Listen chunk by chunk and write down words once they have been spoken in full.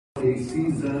A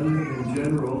season in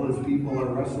general as people are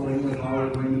wrestling with how we're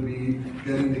going to be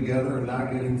getting together and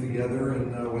not getting together,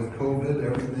 and with COVID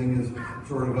everything is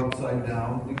sort of upside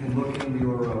down. You can look in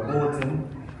your bulletin,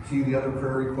 see the other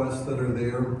prayer requests that are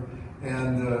there,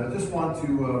 and I just want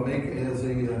to make as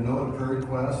a note of prayer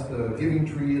request. Giving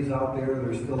tree is out there.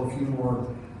 There's still a few more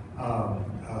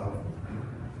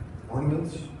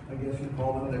ornaments, I guess you'd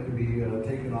call them, that could be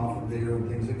taken off of there, and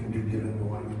things that can be given. We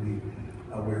want you to be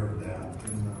aware of that.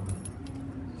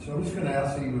 So I'm just going to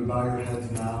ask that you would bow your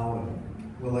heads now,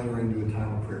 and we'll enter into a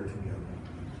time of prayer together.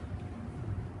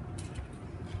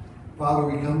 Father,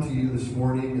 we come to you this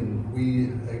morning and we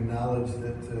acknowledge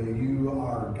that you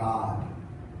are God,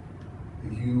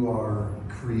 that you are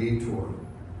Creator,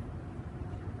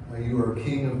 you are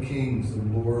King of Kings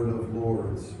and Lord of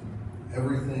Lords.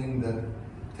 Everything that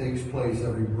takes place,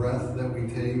 every breath that we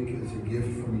take is a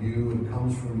gift from you and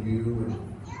comes from you, and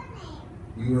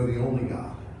you are the only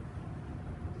God.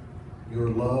 Your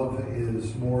love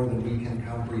is more than we can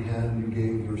comprehend. You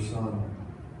gave your Son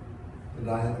to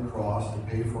die on the cross to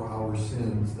pay for our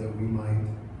sins, that we might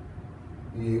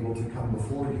be able to come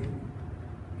before you,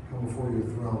 come before your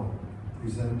throne,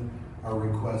 present our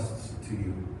requests to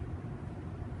you.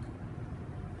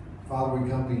 Father, we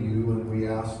come to you and we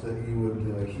ask that you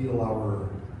would heal our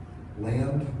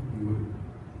land. You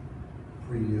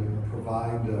would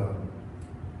provide a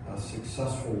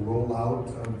successful rollout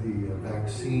of the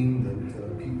vaccine,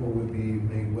 that people would be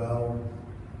made well.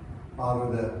 Father,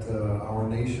 that our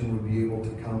nation would be able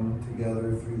to come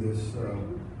together through this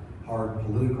hard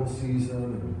political season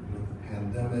and with the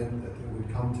pandemic, that it would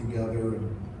come together,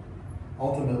 and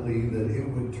ultimately that it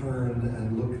would turn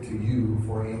and look to you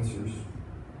for answers.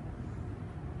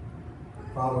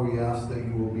 Father, we ask that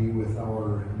you will be with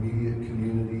our immediate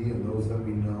community and those that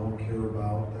we know, care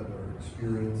about, that are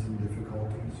experiencing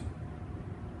difficulties.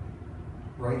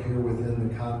 Right here within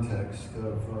the context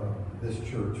of this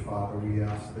church, Father, we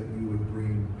ask that you would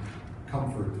bring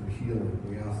comfort and healing.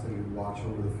 We ask that you would watch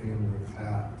over the family of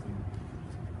Pat. And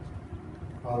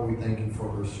Father, we thank you for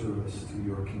her service to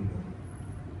your kingdom.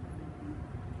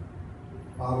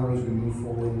 Father, as we move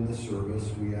forward in this service,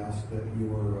 we ask that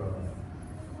your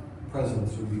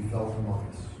presence would be felt among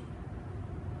us.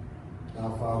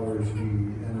 Now, Father, as we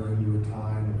enter into a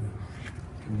time of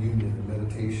communion and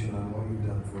meditation on what you've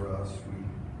done for us,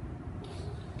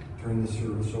 we turn this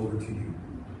service over to you.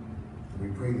 And we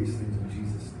pray these things in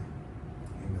Jesus' name.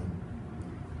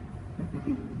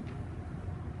 Amen.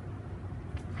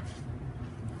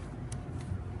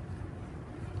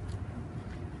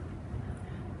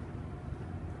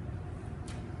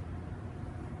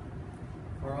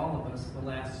 For all of us, the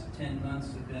last 10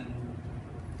 months have been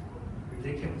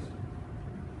ridiculous.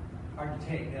 Hard to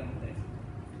take, haven't they?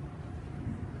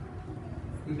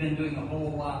 We've been doing a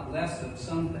whole lot less of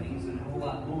some things and a whole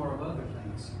lot more of other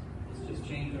things. It's just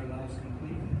changed our lives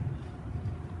completely.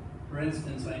 For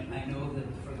instance, I know that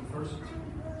for the first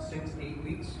 6-8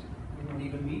 weeks, we weren't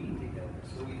even meeting together.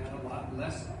 So we had a lot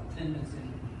less attendance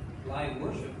in live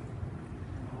worship,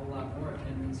 and a whole lot more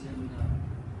attendance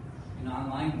in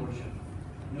online worship.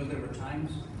 I know there were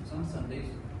times, some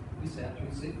Sundays, we sat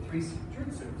through 3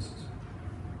 church services.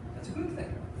 That's a good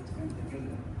thing. That's a good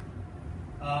thing.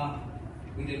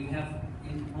 We didn't have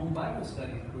in-home Bible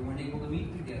study. We weren't able to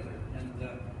meet together. And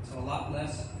so a lot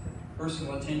less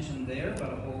personal attention there,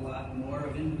 but a whole lot more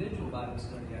of individual Bible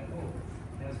study, I hope,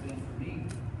 has been for me.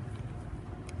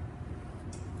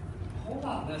 A whole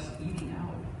lot less eating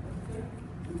out.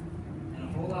 And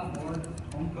a whole lot more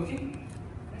home cooking.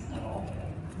 That's not all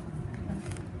bad.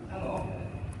 Not all bad.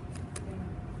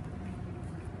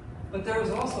 But there was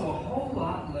also a whole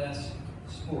lot less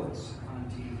sports on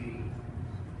TV.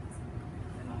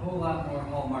 And a whole lot more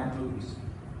Hallmark movies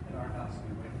at our house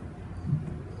anyway.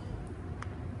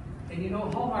 And you know,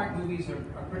 Hallmark movies are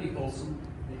pretty wholesome.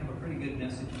 They have a pretty good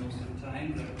message most of the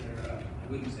time. They're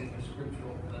I wouldn't say they're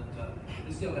scriptural, but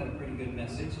they still have a pretty good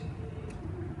message.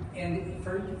 And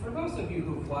for those of you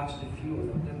who've watched a few of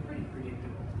them, they're pretty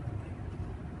predictable.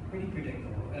 Pretty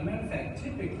predictable. As a matter of fact,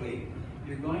 typically,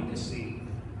 you're going to see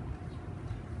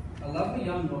a lovely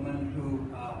young woman who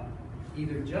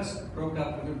either just broke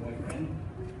up with her boyfriend,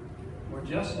 or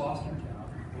just lost her job,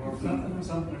 or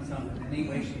something.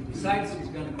 Anyway, she decides she's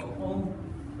going to go home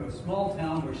to a small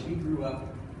town where she grew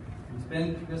up and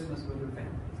spend Christmas with her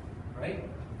family, right?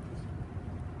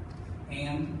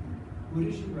 And who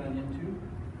does she run into?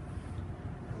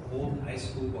 Her old high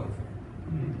school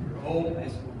boyfriend. Her old high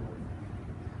school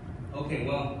boyfriend. Okay,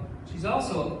 well, she's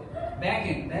also back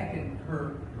in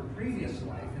her previous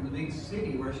life in the big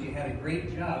city where she had a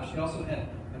great job. She also had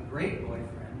a great boyfriend,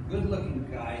 good-looking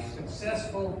guy,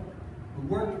 successful, who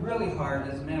worked really hard.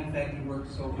 As a matter of fact, he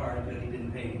worked so hard that he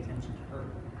didn't pay any attention to her.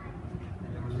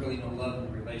 And there was really no love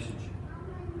in the relationship.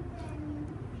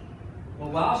 Well,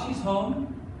 while she's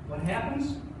home, what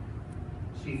happens?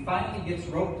 She finally gets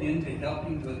roped into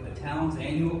helping with the town's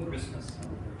annual Christmas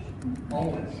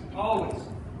celebration.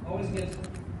 Always gets it.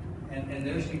 And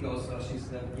there she goes. So she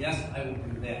said, yes, I will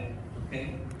do that.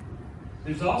 Okay?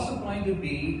 There's also going to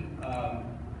be a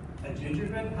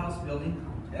gingerbread house building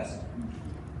contest.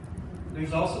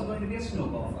 There's also going to be a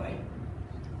snowball fight.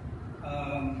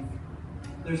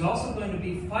 There's also going to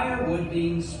be firewood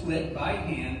being split by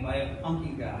hand by a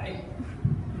punky guy.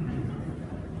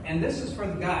 And this is for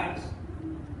the guys.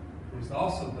 There's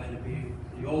also going to be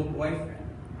the old boyfriend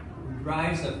who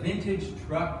drives a vintage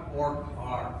truck or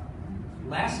car.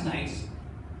 Last night's,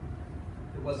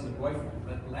 it wasn't a boyfriend,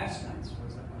 but last night's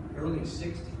was an early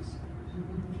 60s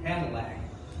Cadillac.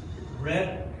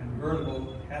 Red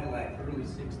convertible Cadillac, early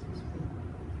 60s.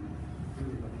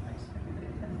 Really looked nice.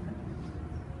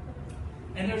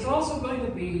 And there's also going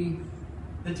to be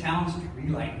the town's tree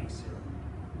lighting ceremony.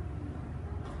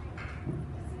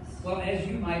 Well, as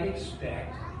you might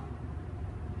expect,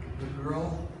 the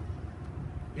girl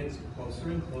gets closer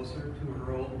and closer to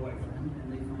her old boyfriend,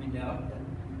 and they find out that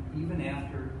even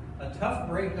after a tough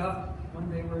breakup when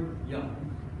they were young,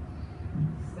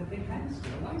 that they kind of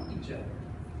still like each other.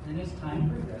 And as time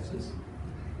progresses,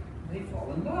 they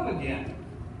fall in love again.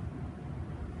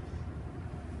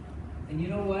 And you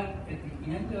know what? At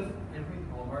the end of every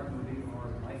Hallmark movie or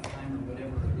Lifetime or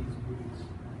whatever of these movies,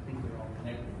 I think they're all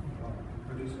connected, they're all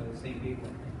produced by the same people.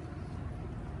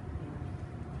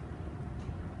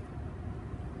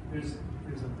 There's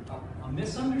a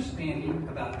misunderstanding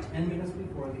about 10 minutes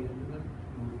before the end of the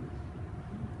movie.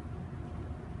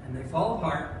 And they fall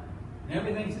apart, and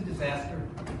everything's a disaster.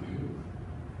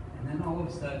 And then all of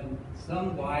a sudden,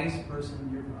 some wise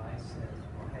person nearby says,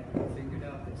 well, have you figured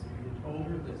out this? Have you told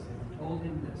her this? Have you told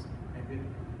him this?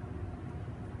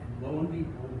 And lo and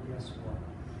behold, guess what?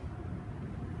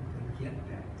 They get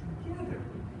back together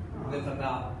with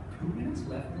about 2 minutes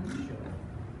left in the show.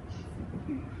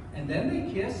 And then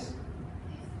they kiss,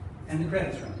 and the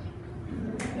credits run.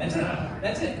 That's it.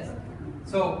 That's it.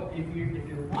 So if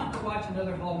you want to watch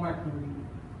another Hallmark movie,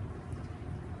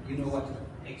 you know what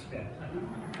to expect.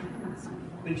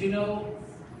 But you know,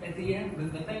 at the end,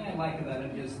 the thing I like about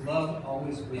it is love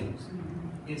always wins.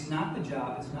 It's not the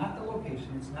job, it's not the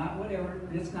location, it's not whatever,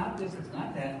 it's not this, it's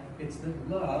not that. It's that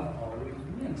love always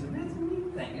wins. And that's a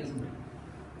neat thing, isn't it?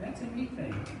 That's a neat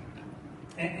thing.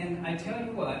 And I tell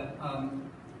you what,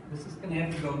 this is going to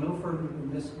have to go no further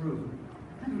than this group.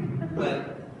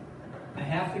 But I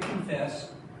have to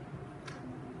confess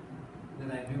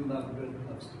that I do love a good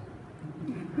love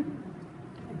story.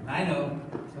 I know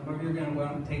some of you are going to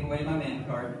want to take away my man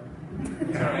card.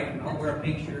 It's all right. I'll wear a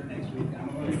pink shirt next week. I'm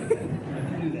going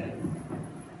to do that.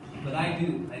 But I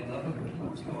do. I love a good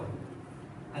love story.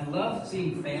 I love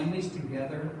seeing families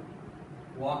together,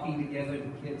 walking together,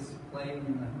 the kids playing,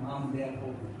 and the mom and dad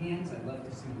holding hands. I love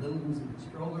to see little ones in the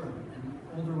stroller and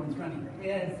older ones running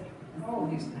ahead, and all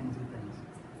these kinds of things.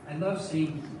 I love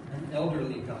seeing an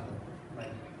elderly couple,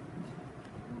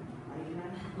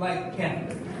 like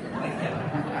Kevin,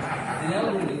 an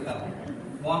elderly couple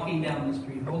walking down the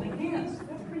street holding hands.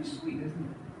 That's pretty sweet, isn't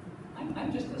it?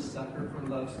 I'm just a sucker for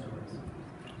love stories.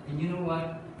 And you know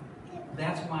what?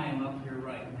 That's why I'm up here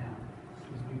right now,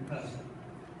 is because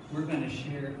we're going to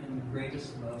share in the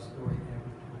greatest love story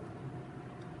ever told.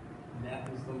 And that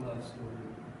was the love story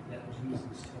that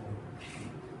Jesus told.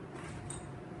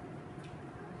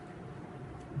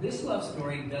 This love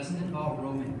story doesn't involve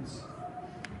romance,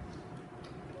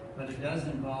 but it does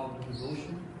involve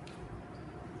devotion,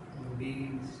 and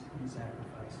obedience, and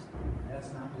sacrifice.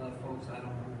 That's not love, folks. I don't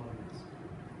know what it is.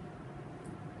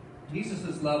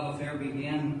 Jesus' love affair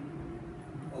began,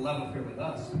 a love affair with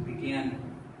us, began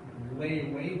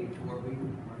way, way before we were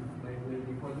born, way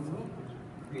before the world was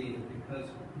created, because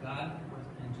God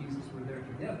and Jesus were there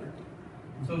together.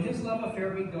 So his love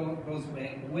affair goes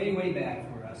way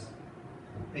back for us.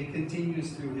 It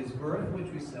continues through his birth,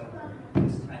 which we celebrate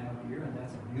this time of year, and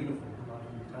that's a beautiful,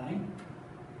 lovely time.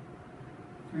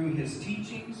 Through his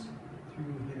teachings,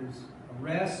 through his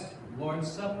arrest,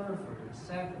 Lord's Supper, for his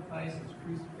sacrifice, his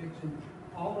crucifixion,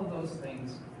 all of those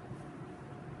things.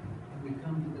 And we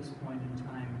come to this point in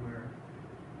time where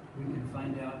we can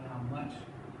find out how much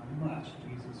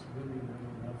Jesus really,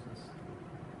 really loves us.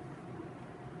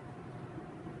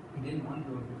 He didn't want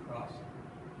to go to the cross.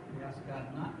 He asked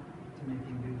God not to make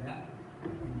him do that.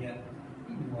 And yet,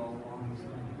 he knew all along he was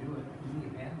going to do it. And he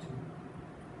had to.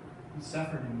 He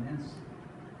suffered immense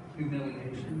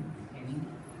humiliation, pain.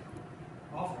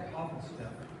 awful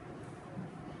stuff.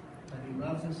 But he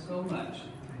loves us so much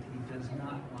that he does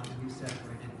not want to be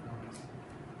separated from us.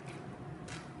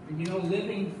 And you know,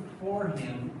 living for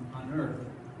him on earth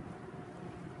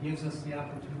gives us the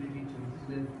opportunity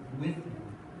to live with him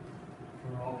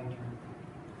for all eternity.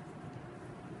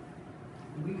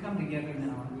 And we come together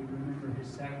now and we remember his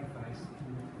sacrifice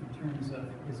in terms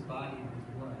of his body and his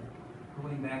blood,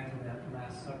 going back to that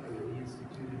Last Supper that he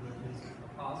instituted with his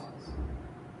apostles.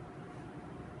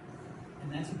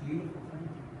 And that's a beautiful thing.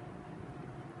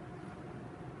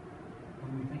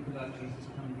 When we think about Jesus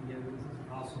coming together with his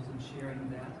apostles and sharing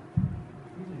that,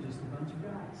 these are just a bunch of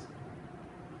guys.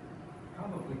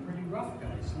 Probably pretty rough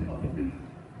guys, some of them.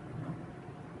 You know?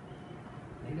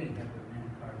 They didn't have their man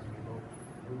cars revoked.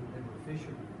 They were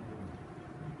fishermen. They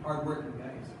were hard-working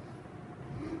guys.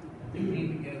 But they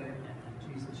came together and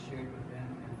Jesus shared with them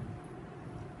and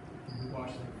he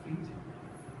washed their feet.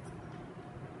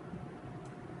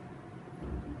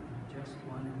 He just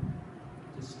wanted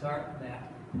to start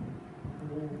that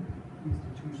whole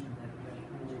institution, that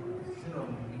whole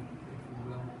ceremony, if you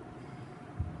will,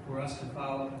 for us to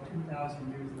follow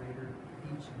 2,000 years later,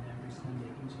 each and every Sunday,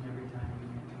 each and every time we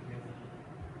meet together.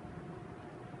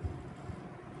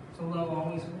 So love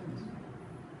always wins.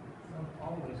 Love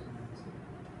always wins.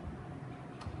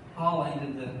 Paul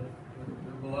ended the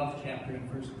beloved chapter in 1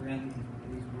 Corinthians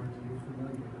with these words, and you're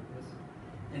familiar with this.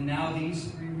 And now these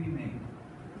three remain: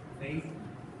 faith,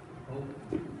 hope,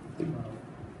 and love.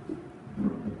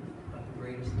 But the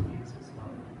greatest of these is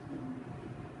love.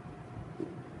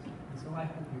 And so I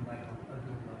hope you like a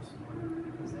good love story,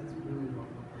 because that's really what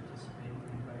we're participating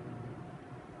in right now.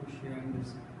 We're sharing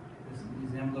these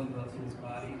emblems of his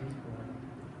body, his blood,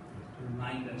 to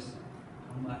remind us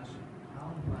how much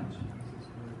Jesus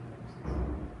really loves us.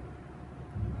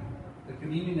 The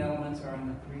communion elements are on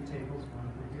the three tables, one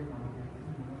over here, one over here,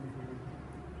 and one over here.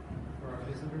 For our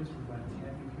visitors, we're going to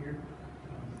have you here.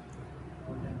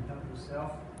 Go ahead and help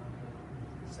yourself.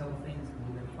 Cellophane's a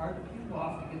little bit hard to peel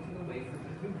off to get to the wafer,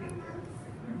 but we'll get there.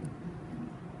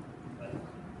 But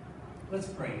let's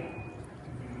pray now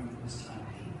this time.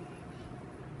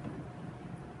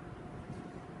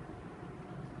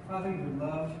 Father, your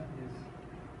love is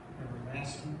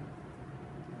everlasting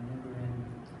and never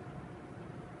ending.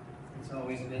 It's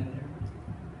always been there.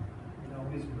 It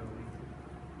always will be.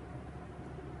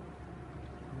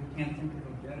 We can't think of a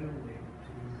better way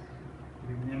to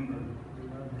remember the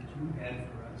love that you had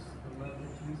for us, the love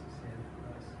that Jesus had for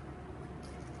us.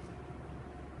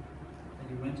 That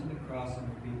he went to the cross in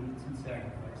obedience and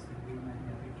sacrifice that we might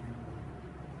have eternal life.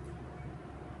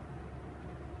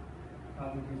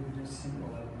 Father, these are just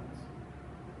simple elements.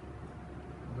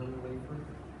 A little wafer,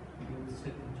 a little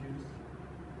sip of juice,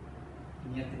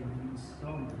 and yet they mean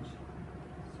so much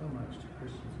to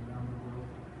Christians around the world.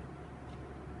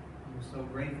 And we're so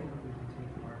grateful that we can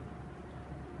take part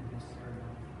in this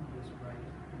ceremony, in this rite,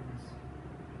 in this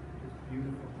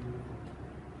beautiful, beautiful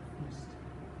feast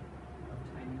of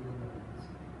tiny little elements.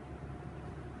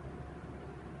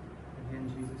 Again,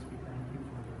 Jesus, we thank you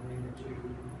for the way that you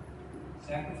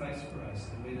sacrificed for us,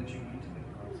 the way that you went to the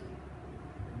cross,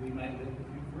 that we might live with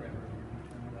you forever in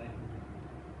eternal life. And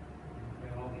we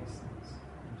pray all these things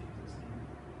in Jesus' name.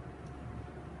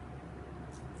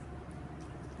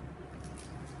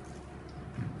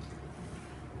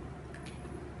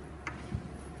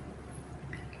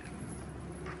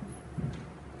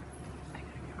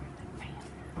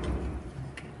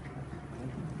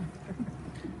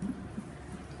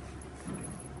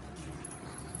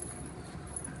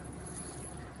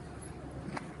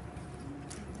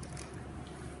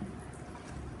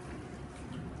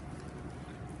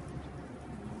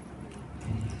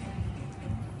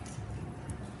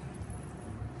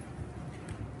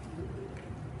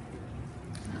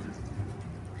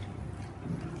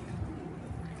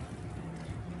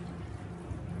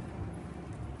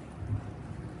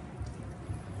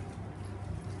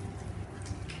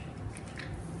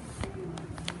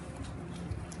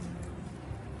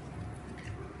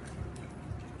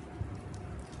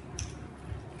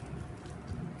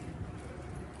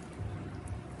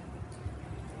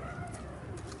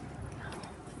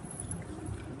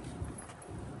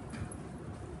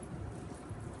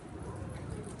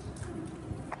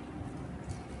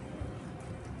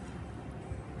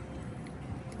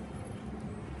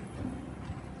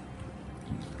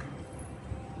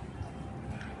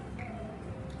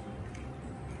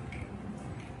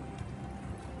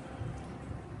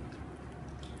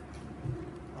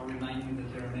 I'll remind you that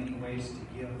there are many ways to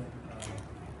give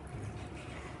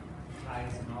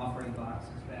tithes and offering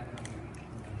boxes back on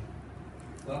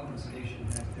the welcome station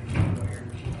back there.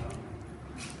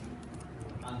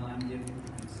 Online online giving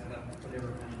and set up whatever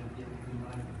kind of giving you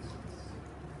like. It's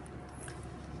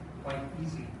quite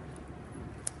easy.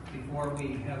 Before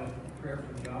we have a prayer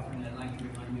for the offering, I'd like to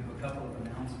remind you of a couple of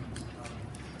announcements.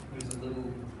 There's a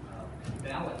little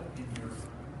ballot in your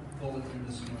bulletin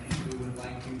this morning. We would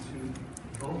like you to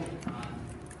vote on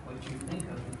what you think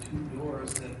of the two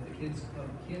doors that the kids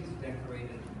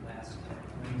decorated last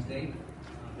Wednesday.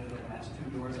 They're the last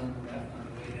two doors on the left on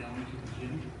the way down to the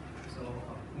gym. So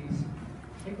please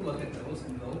take a look at those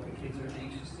and vote. The kids are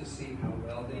anxious to see how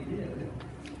well they did.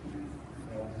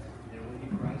 So there will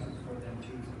be prizes for them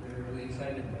too. So they're really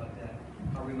excited about that.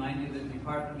 I'll remind you that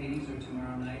department meetings are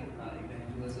tomorrow night.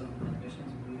 Evangelism and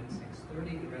missions will be at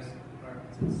 6:30. The rest of the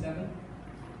departments at 7.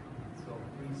 So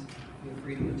please feel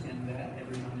free to attend that.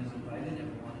 Everyone is invited.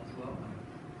 Everyone is welcome.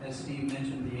 As Steve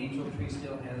mentioned, the angel tree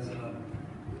still has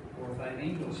 4 or 5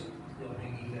 angels still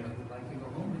hanging there who'd like to go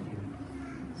home with you.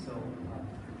 So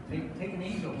take an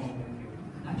angel home with you.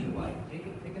 Not your wife.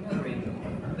 Take another angel.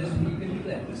 You can do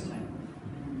that this time.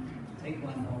 Take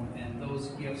one home, and those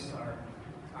gifts are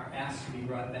asked to be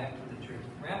brought back to the church.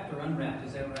 Wrapped or unwrapped,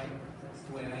 is that right? That's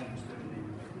the way I understood it.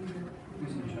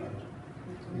 Who's in charge?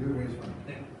 Either way is fine.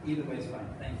 Either way is fine.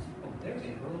 Thanks. Oh, there's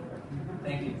April.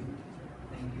 Thank you.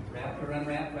 Thank you. Wrapped or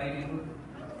unwrapped, right, April?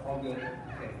 All good.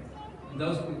 Okay. And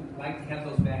those we'd like to have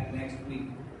those back next week.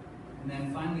 And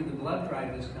then finally, the blood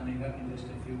drive is coming up in just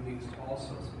a few weeks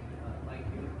also. So we'd like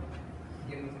you to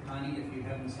get with Connie if you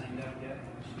haven't signed up yet.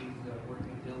 She's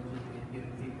working diligently and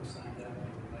getting people signed up. We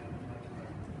would like to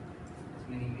have as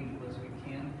many people as we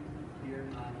can here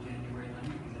on January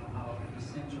 9th. You know how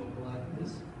essential blood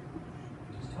is.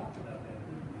 We just talked about that,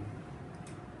 didn't we?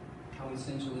 How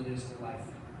essential it is to life,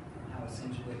 and how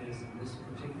essential it is in this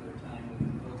particular time with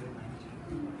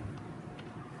COVID-19.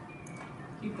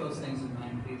 Keep those things in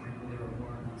mind, please. There are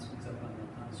more announcements up on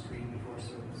the screen before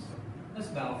service. So let's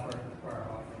bow for our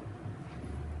offering.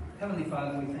 Heavenly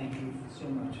Father, we thank you so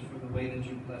much for the way that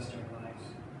you've blessed our lives.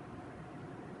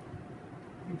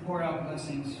 You pour out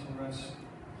blessings for us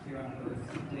here on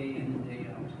earth, day in and day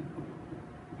out,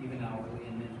 even hourly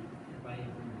and by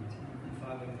minute. And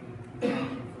Father, we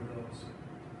thank you for those.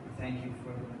 We thank you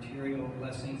for the material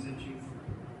blessings that you've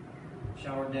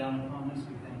showered down upon us.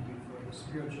 We thank you for the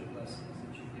spiritual blessings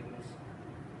that you give us.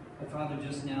 But Father,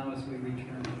 just now as we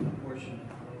return to the portion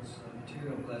of those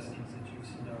material blessings that you've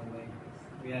sent our way,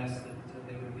 we ask that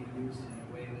they would be used in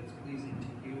a way that's pleasing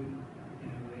to you, in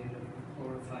a way that would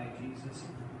glorify Jesus,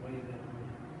 in a way that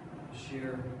would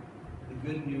share the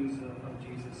good news of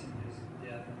Jesus and his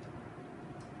death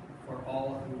for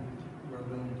all who are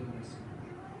willing to listen.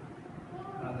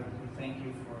 Father, we thank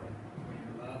you for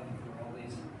your love and for all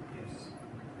these gifts.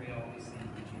 We pray all these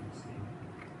things in Jesus' name.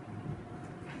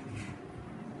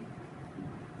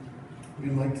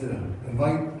 We'd like to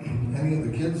invite any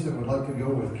of the kids that would like to go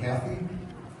with Kathy.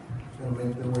 Going to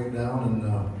make their way down, and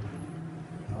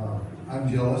I'm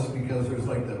jealous because there's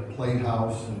like the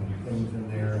playhouse and things in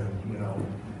there, and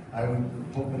I'm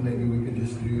hoping maybe we could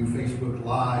just do Facebook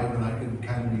Live, and I could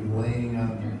kind of be laying on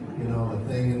the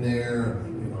thing in there,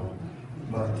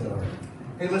 But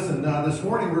hey, listen, this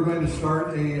morning we're going to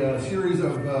start a series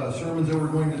of sermons that we're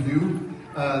going to do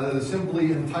that is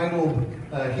simply entitled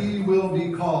 "He Will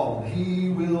Be Called." He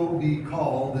will be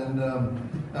called, and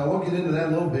we'll get into that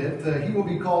a little bit. He will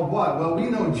be called what? Well, we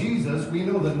know Jesus. We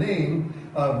know the name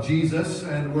of Jesus,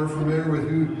 and we're familiar with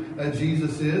who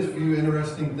Jesus is. A few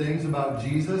interesting things about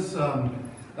Jesus.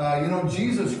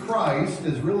 Jesus Christ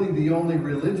is really the only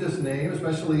religious name,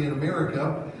 especially in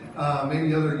America,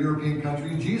 maybe other European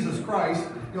countries. Jesus Christ,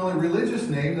 the only religious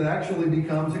name that actually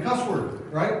becomes a cuss word,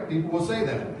 right? People will say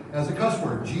that as a cuss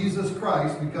word. Jesus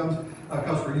Christ becomes a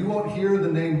cuss word. You won't hear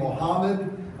the name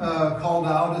Mohammed called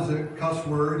out as a cuss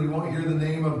word. You won't hear the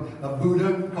name of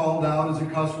Buddha called out as a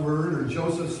cuss word, or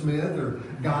Joseph Smith or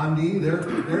Gandhi.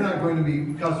 They're not going to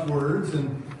be cuss words.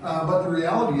 But the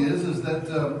reality is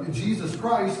that Jesus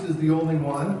Christ is the only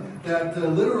one that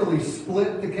literally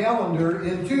split the calendar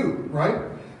in two, right?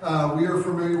 We are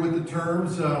familiar with the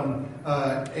terms A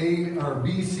or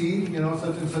BC,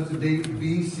 such and such a date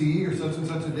BC, or such and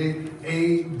such a date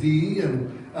AD,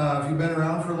 and if you've been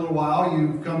around for a little while,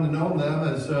 you've come to know them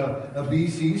as a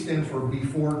BC stands for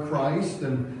before Christ,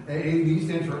 and AD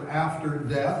stands for after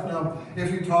death. Now,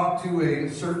 if you talk to a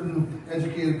certain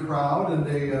educated crowd and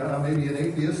maybe an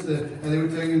atheist, and they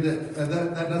would tell you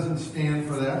that doesn't stand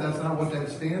for that. That's not what that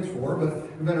stands for.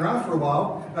 But you've been around for a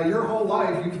while, your whole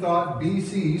life you thought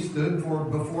BC stood for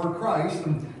before Christ.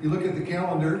 And you look at the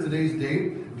calendar, today's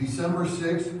date, December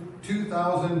 6th,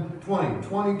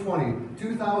 2020.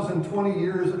 2020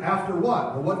 years after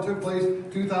what? Well, what took place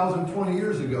 2020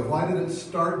 years ago? Why did it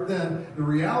start then? The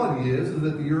reality is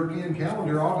that the European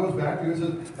calendar all goes back to, it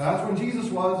says, that's when Jesus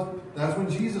was. That's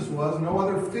when Jesus was. No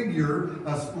other figure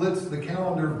splits the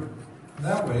calendar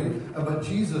that way, but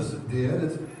Jesus did.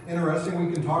 It's interesting.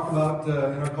 We can talk about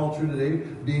in our culture today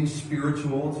being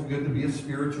spiritual. It's good to be a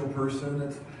spiritual person.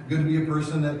 It's good to be a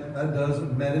person that does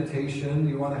meditation.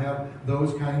 You want to have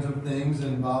those kinds of things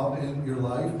involved in your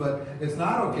life. But it's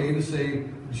not okay to say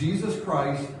Jesus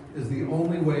Christ is the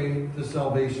only way to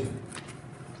salvation.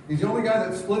 He's the only guy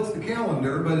that splits the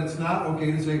calendar, but it's not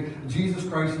okay to say Jesus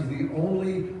Christ is the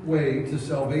only way to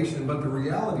salvation. But the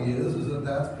reality is that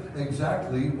that's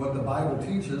exactly what the Bible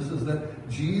teaches, is that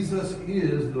Jesus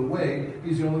is the way.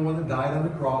 He's the only one that died on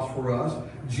the cross for us.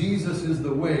 Jesus is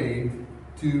the way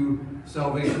to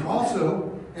salvation.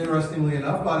 Also, interestingly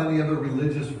enough, about any other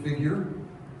religious figure,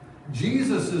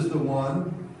 Jesus is the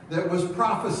one that was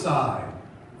prophesied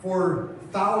for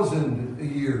 1,000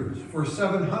 years, for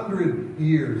 700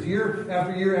 years. Year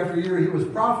after year after year, it was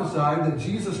prophesied that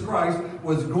Jesus Christ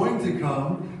was going to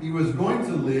come. He was going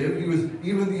to live.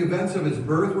 Even the events of his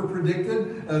birth were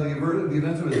predicted. The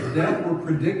events of his death were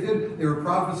predicted. They were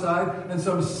prophesied. And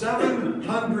some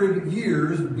 700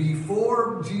 years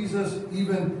before Jesus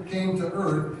even came to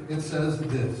earth, it says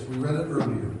this. We read it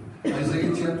earlier.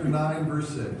 Isaiah chapter 9, verse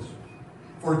 6.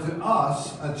 For to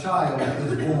us a child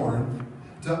is born,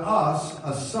 to us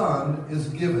a son is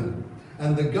given,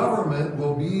 and the government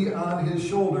will be on his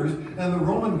shoulders. And the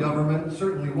Roman government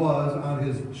certainly was on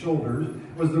his shoulders.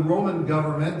 It was the Roman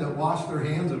government that washed their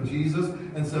hands of Jesus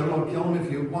and said, well, kill him if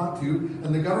you want to.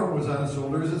 And the government was on his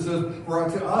shoulders. It says, for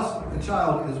to us a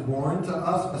child is born, to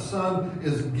us a son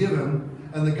is given,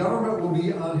 and the government will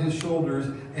be on his shoulders,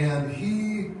 and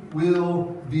he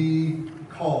will be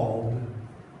called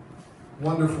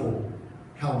Wonderful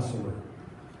Counselor,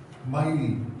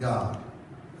 Mighty God,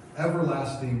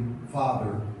 Everlasting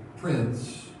Father,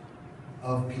 Prince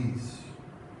of Peace.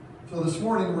 So this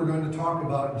morning we're going to talk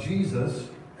about Jesus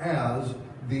as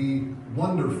the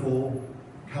Wonderful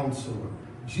Counselor.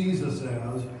 Jesus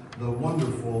as the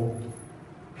Wonderful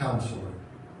Counselor.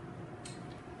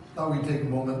 Thought we'd take a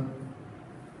moment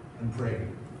and pray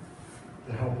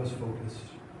to help us focus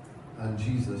on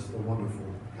Jesus, the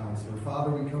Wonderful Counselor. Father,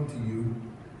 we come to you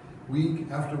week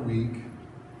after week,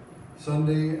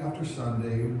 Sunday after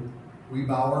Sunday. We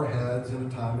bow our heads in a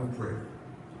time of prayer.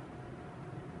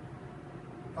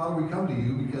 Father, we come to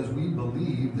you because we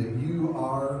believe that you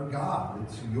are God.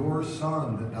 It's your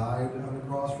Son that died on the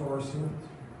cross for our sins.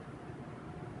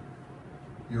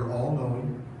 You're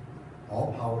all-knowing,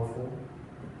 all-powerful.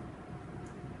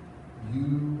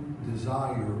 You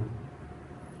desire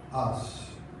us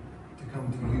to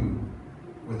come to you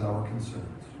with our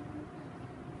concerns.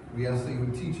 We ask that you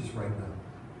would teach us right now.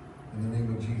 In the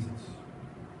name of Jesus.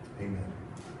 Amen.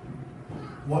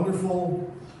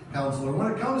 Wonderful Counselor. When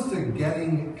it comes to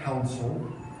getting counsel,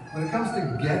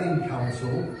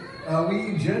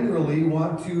 we generally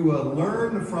want to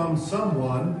learn from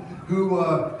someone who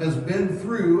has been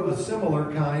through a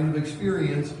similar kind of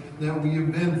experience that we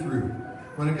have been through.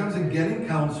 When it comes to getting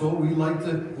counsel, we like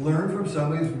to learn from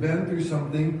somebody who's been through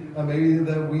something maybe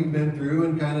that we've been through,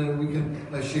 and kind of we can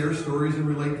share stories and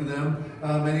relate to them.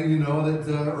 Many of you know that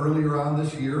earlier on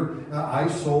this year, I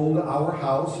sold our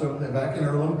house back in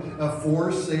Earlham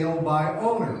for sale by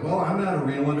owner. Well, I'm not a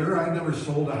realtor. I've never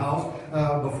sold a house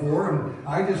before, and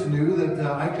I just knew that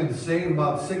I could save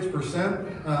about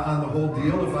 6% on the whole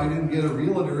deal if I didn't get a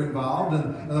realtor involved,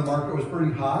 and the market was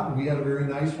pretty hot, and we had a very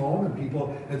nice home, and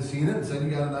people had seen it and said, you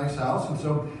got a nice house. And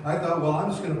so I thought, well, I'm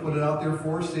just going to put it out there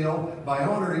for sale by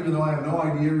owner, even though I have no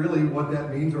idea really what that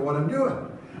means or what I'm doing.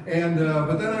 And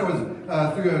but then I was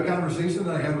through a conversation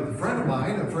that I had with a friend of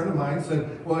mine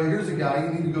said, well, here's a guy,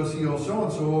 you need to go see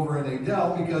so-and-so over in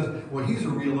Adel because, well, he's a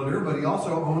realtor, but he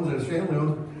also owns, his family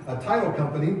owns a title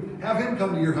company. Have him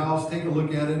come to your house, take a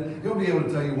look at it. He'll be able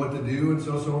to tell you what to do. And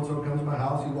so so-and-so comes to my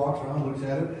house, he walks around, looks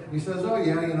at it. He says, oh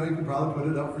yeah, you can probably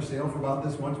put it up for sale for about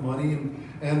this much money.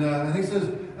 And he says,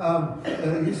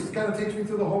 he just kind of takes me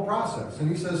through the whole process.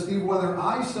 And he says, Steve, whether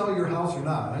I sell your house or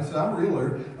not, I said, I'm a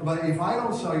realtor, but if I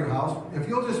don't sell your house, if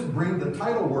you'll just bring the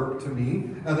title work to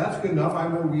me, that's good enough. I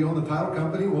remember we own the title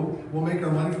company. We'll make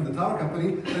our money from the title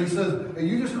company. And he says,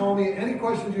 you just call me. Any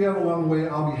questions you have along the way,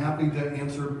 I'll be happy to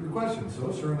answer your questions.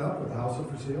 So sure enough, with the house up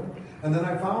for sale. And then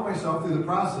I found myself through the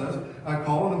process,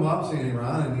 calling him up, saying, hey,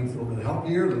 Ron, I need a little bit of help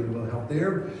here, a little bit of help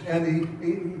there. And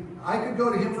I could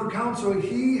go to him for counsel.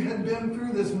 He had been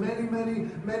through this many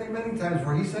times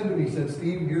where he said to me, he said,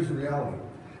 Steve, here's the reality.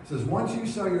 He says, once you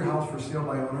sell your house for sale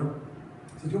by owner,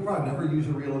 he says, you'll probably never use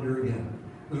a realtor again.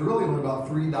 There's really only about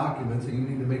 3 documents that you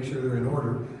need to make sure they're in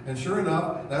order. And sure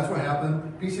enough, that's what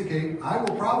happened. Piece of cake. I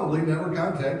will probably never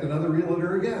contact another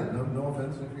realtor again. No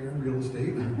offense if you're in real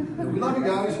estate. We love you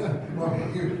guys. Well,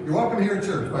 you're welcome here at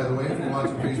church, by the way, if you're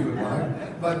watching Facebook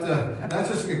Live. But that's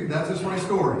just my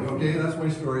story, okay? That's my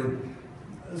story.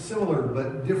 A similar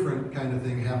but different kind of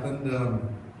thing happened.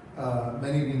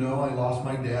 Many of you know I lost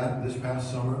my dad this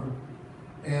past summer.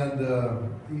 And,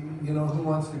 who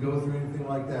wants to go through anything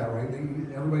like that, right?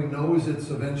 Everybody knows it's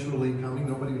eventually coming.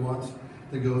 Nobody wants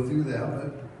to go through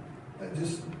that. But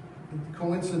just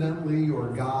coincidentally or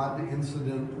God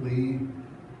incidentally,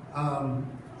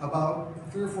 about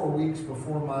 3 or 4 weeks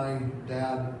before my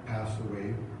dad passed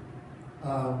away,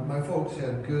 my folks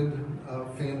had good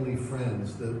family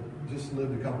friends that just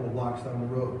lived a couple of blocks down the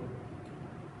road.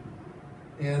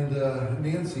 And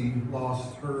Nancy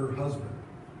lost her husband.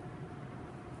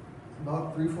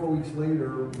 About 3 or 4 weeks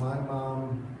later, my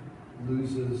mom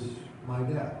loses my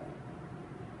dad.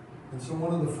 And so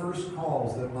one of the first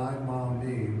calls that my mom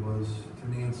made was to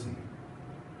Nancy.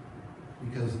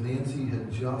 Because Nancy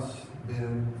had just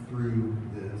been through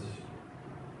this.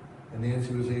 And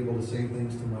Nancy was able to say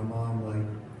things to my mom like,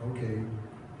 okay,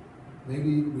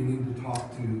 maybe we need to talk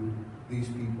to these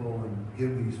people and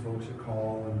give these folks a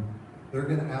call. And they're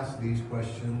going to ask these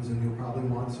questions, and you'll probably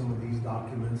want some of these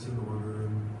documents in order.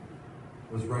 And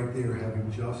was right there, having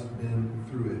just been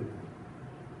through it,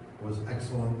 was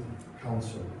excellent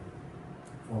counsel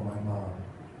for my mom.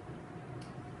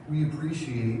 We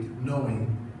appreciate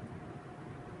knowing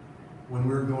when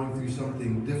we're going through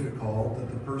something difficult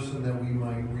that the person that we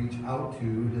might reach out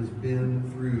to has been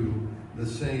through the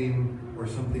same or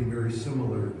something very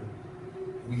similar.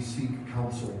 We seek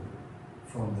counsel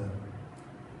from them.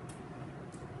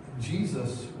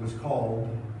 Jesus was called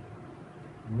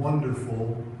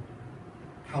Wonderful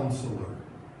Counselor.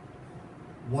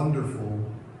 Wonderful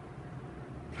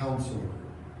Counselor.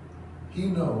 He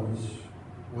knows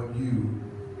what you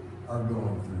are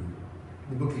going through. In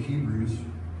the book of Hebrews,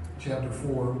 chapter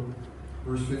 4,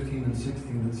 verse 15 and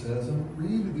 16, it says, and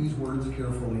read these words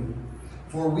carefully,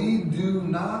 for we do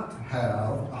not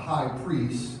have a high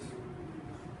priest.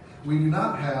 We do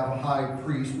not have a high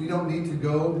priest. We don't need to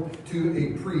go to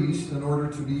a priest in order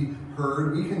to be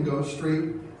heard. We can go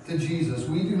straight to Jesus.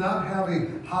 We do not have a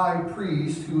high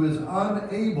priest who is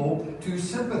unable to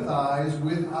sympathize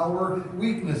with our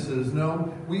weaknesses.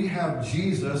 No, we have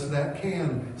Jesus that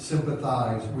can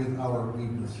sympathize with our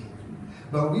weaknesses.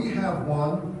 But we have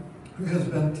one who has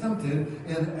been tempted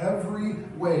in every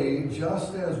way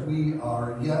just as we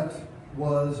are, yet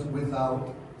was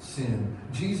without sin.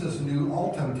 Jesus knew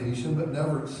all temptation, but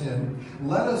never sin.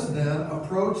 Let us then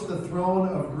approach the throne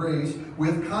of grace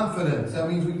with confidence. That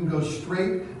means we can go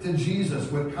straight to Jesus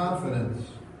with confidence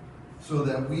so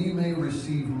that we may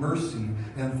receive mercy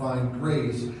and find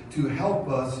grace to help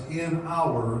us in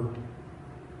our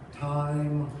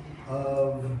time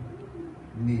of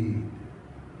need.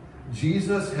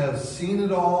 Jesus has seen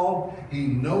it all. He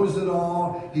knows it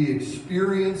all. He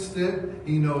experienced it.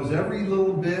 He knows every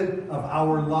little bit of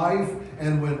our life.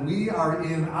 And when we are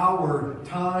in our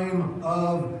time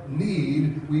of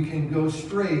need, we can go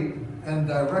straight and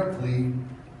directly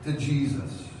to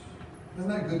Jesus. Isn't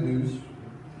that good news?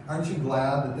 Aren't you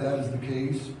glad that that is the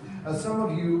case? Some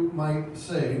of you might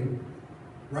say,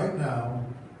 right now,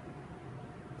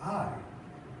 I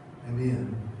am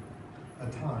in a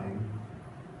time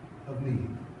of need.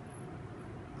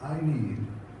 I need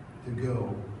to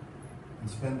go and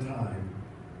spend time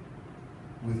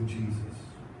with Jesus.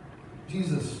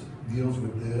 Jesus deals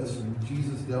with this, and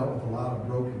Jesus dealt with a lot of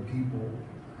broken people.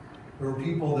 There were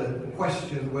people that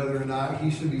questioned whether or not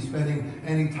he should be spending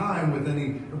any time with any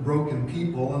broken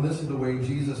people, and this is the way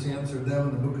Jesus answered them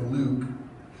in the book of Luke.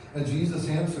 And Jesus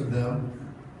answered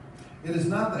them, it is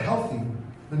not the healthy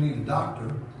that need a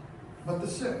doctor, but the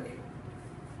sick.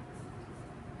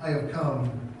 I have not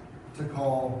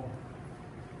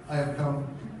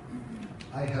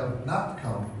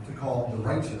come to call the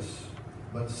righteous,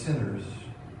 but sinners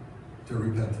to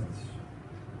repentance.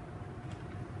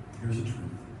 Here's the truth.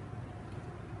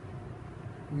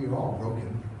 We are all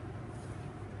broken.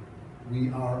 We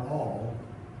are all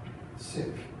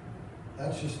sick.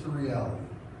 That's just the reality.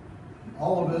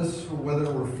 All of us,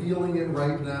 whether we're feeling it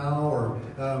right now, or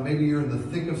maybe you're in the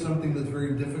thick of something that's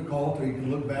very difficult, or you can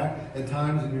look back at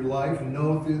times in your life and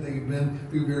know that you've been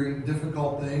through very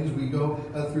difficult things. We go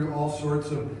through all sorts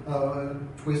of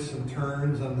twists and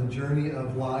turns on the journey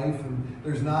of life, and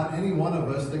there's not any one of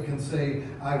us that can say,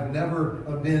 I've never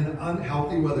been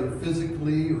unhealthy, whether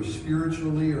physically or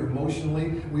spiritually or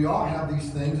emotionally. We all have these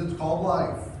things. It's called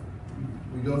life.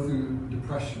 We go through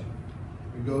depression.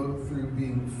 We go through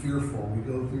being fearful. We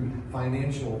go through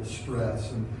financial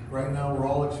stress. And right now we're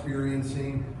all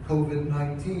experiencing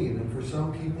COVID-19. And for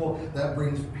some people, that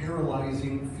brings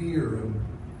paralyzing fear. And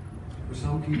for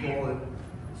some people, it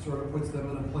sort of puts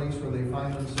them in a place where they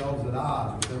find themselves at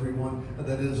odds with everyone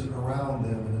that is around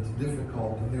them. And it's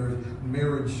difficult. And there is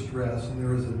marriage stress. And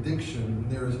there is addiction.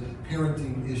 And there is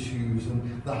parenting issues.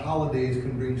 And the holidays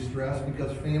can bring stress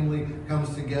because family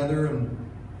comes together. And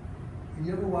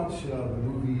you ever watch the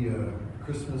movie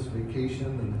Christmas Vacation,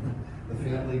 and the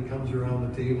family comes around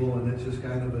the table and it's just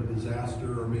kind of a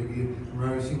disaster? Or maybe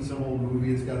I've seen some old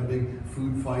movie, it's got a big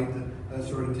food fight that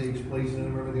sort of takes place. And I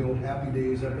remember the old Happy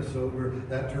Days episode where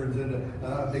that turns into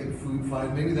a big food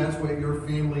fight. Maybe that's what your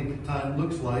family time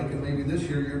looks like. And maybe this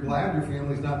year you're glad your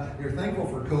family's not, you're thankful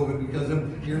for COVID, because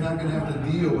then you're not going to have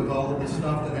to deal with all of the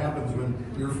stuff that happens when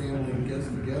your family gets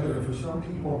together. And for some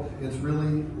people, it's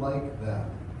really like that.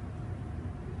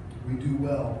 We do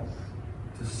well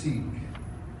to seek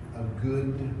a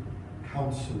good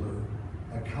counselor,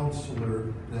 a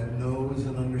counselor that knows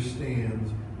and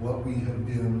understands what we have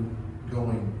been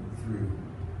going through.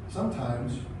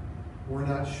 Sometimes we're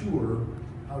not sure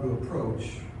how to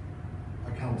approach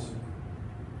a counselor.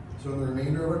 So in the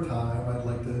remainder of our time, I'd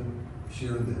like to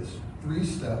share this. 3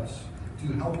 steps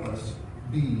to help us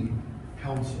be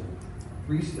counseled.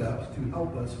 3 steps to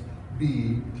help us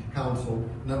be counseled.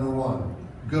 Number 1.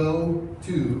 Go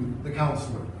to the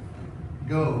counselor.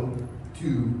 Go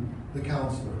to the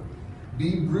counselor.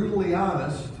 Be brutally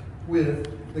honest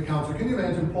with the counselor. Can you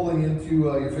imagine pulling into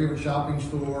your favorite shopping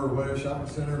store or whatever shopping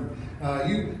center?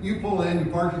 You pull in,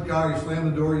 you park your car, you slam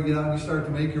the door, you get out, and you start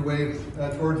to make your way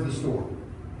towards the store.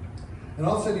 And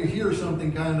all of a sudden you hear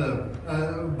something kind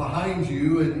of behind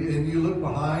you, and you look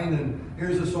behind, and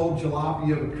here's this old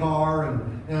jalopy of a car, and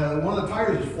one of the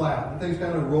tires is flat. The thing's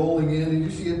kind of rolling in, and you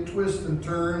see it twist and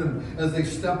turn, and as they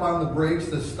step on the brakes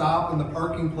to stop in the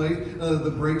parking place,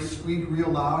 the brakes squeak real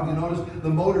loud. You notice the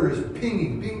motor is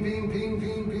pinging, ping, ping, ping,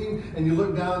 ping, ping, and you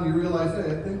look down and you realize,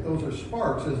 hey, I think those are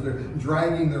sparks as they're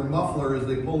dragging their muffler as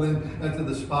they pull in to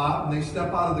the spot, and they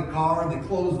step out of the car and they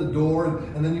close the door,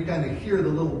 and then you kind of hear the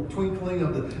little twinkling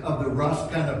of the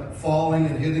rust kind of falling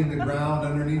and hitting the ground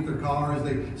underneath their car as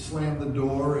they slam the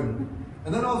door.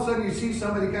 And then all of a sudden you see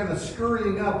somebody kind of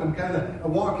scurrying up and kind of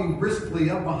walking briskly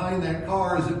up behind that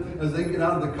car as they get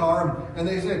out of the car. And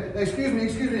they say, excuse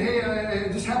me, hey,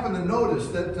 I just happened to notice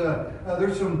that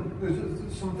there's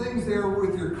some things there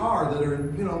with your car that are,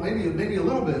 maybe a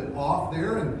little bit off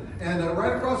there. And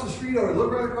right across the street, or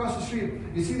look right across the street,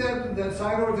 you see that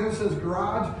sign over there that says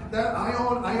garage? That I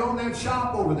own that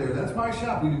shop over there. That's my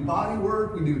shop. We do body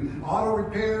work, we do auto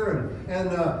repair,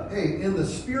 and hey, in the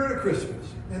spirit of Christmas,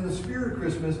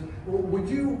 would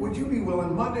you be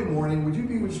willing, Monday morning, would you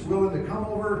be just willing to come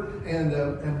over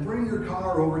and bring your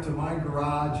car over to my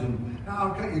garage, and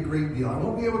I'll cut you a great deal. I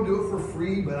won't be able to do it for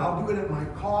free, but I'll do it at my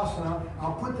cost, and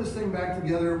I'll put this thing back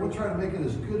together. We'll try to make it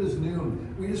as good as new.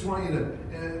 And we just want you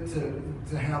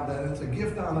to have that. It's a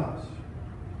gift on us.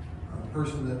 A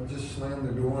person that just slammed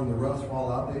their door and the rust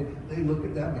fall out, they look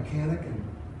at that mechanic and,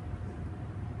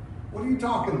 what are you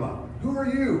talking about? Who are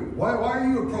you? Why are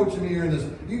you approaching me here in this?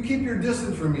 You keep your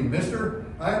distance from me, mister.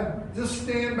 Just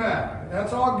stand back.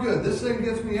 That's all good. This thing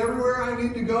gets me everywhere I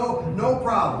need to go. No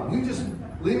problem. You just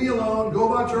leave me alone.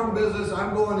 Go about your own business.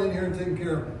 I'm going in here and taking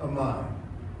care of mine.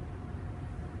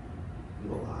 A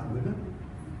little odd, wouldn't it?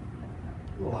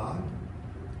 A little odd.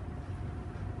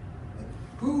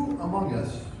 Who among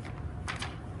us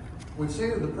would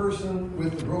say to the person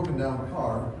with the broken down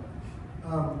car,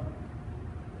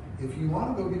 if you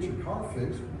want to go get your car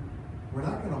fixed, we're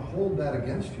not going to hold that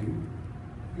against you.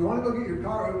 If you want to go get your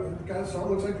car, so it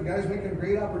looks like the guy's making a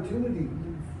great opportunity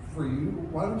for you.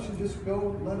 Why don't you just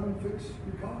go let him fix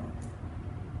your car?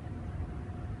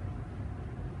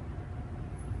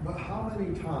 But how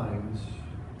many times,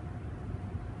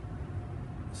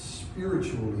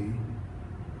 spiritually,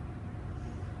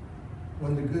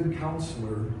 when the good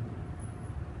counselor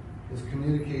is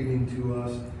communicating to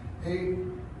us, hey,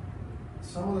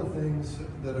 some of the things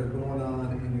that are going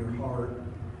on in your heart,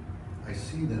 I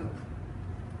see them.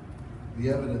 The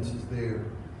evidence is there.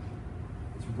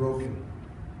 It's broken.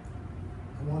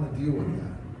 I want to deal with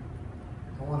that.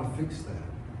 I want to fix that.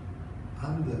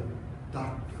 I'm the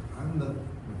doctor. I'm the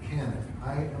mechanic.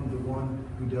 I am the one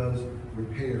who does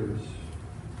repairs.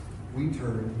 We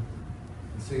turn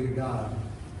and say to God,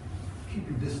 keep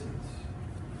your distance.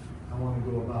 I want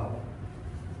to go about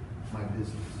my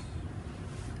business.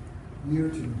 We are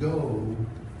to go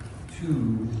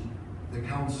to the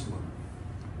counselor.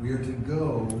 We are to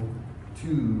go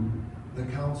to the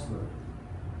counselor.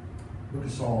 Book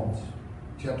of Psalms,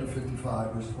 chapter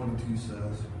 55, verse 22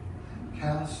 says,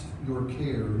 cast your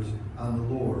cares on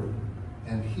the Lord,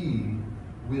 and he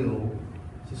will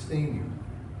sustain you.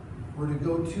 We're to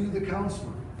go to the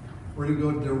counselor. We're to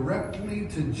go directly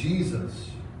to Jesus.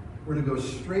 We're to go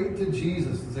straight to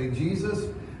Jesus and say, Jesus,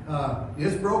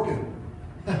 it's broken.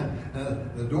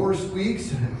 The door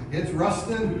squeaks, it's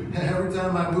rusting. Every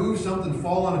time I move, something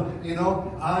falls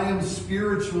on. I am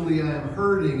spiritually, I am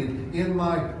hurting. And in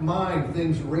my mind,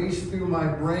 things race through my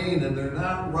brain and they're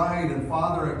not right. And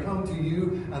Father, I come to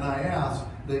you and I ask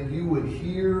that you would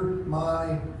hear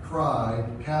my cry,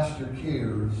 cast your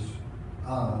cares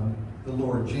on the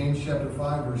Lord. James chapter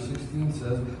 5, verse 16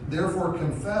 says, therefore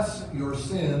confess your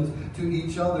sins to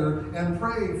each other and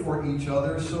pray for each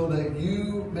other so that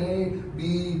you may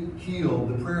be healed.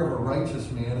 The prayer of a righteous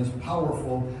man is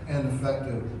powerful and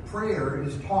effective. Prayer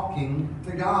is talking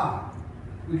to God.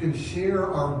 We can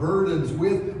share our burdens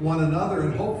with one another,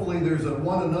 and hopefully there's a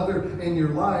one another in your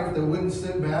life that wouldn't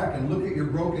sit back and look at your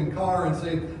broken car and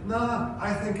say, nah,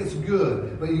 I think it's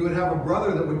good. But you would have a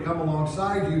brother that would come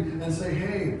alongside you and say,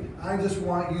 hey, I just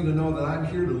want you to know that I'm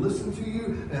here to listen to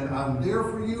you, and I'm there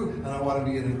for you, and I want to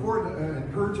be an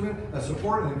encouragement, a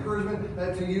support and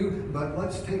encouragement to you, but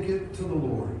let's take it to the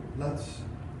Lord. Let's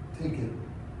take it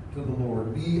to the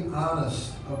Lord. Be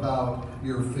honest about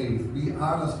your faith. Be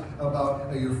honest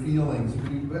about your feelings.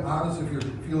 Be honest if you're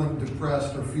feeling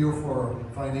depressed or fearful or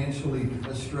financially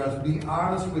stressed. Be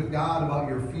honest with God about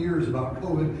your fears about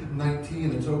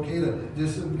COVID-19. It's okay to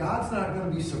God's not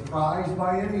going to be surprised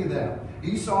by any of that.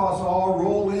 He saw us all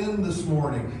roll in this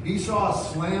morning. He saw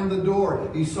us slam the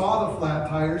door. He saw the flat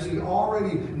tires. He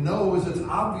already knows. It's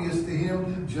obvious to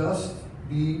him. Just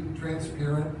be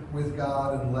transparent with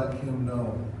God and let him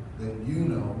know that you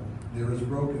know there is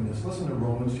brokenness. Listen to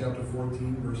Romans chapter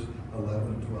 14, verse 11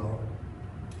 and 12.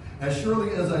 As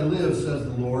surely as I live, says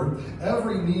the Lord,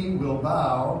 every knee will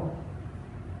bow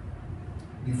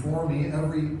before me,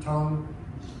 every tongue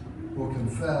will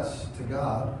confess to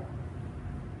God.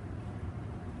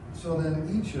 So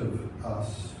then each of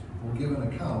us will give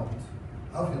an account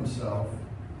of himself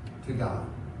to God.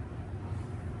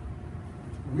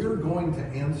 We're going to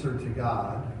answer to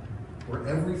God for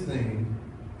everything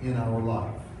in our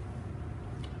life.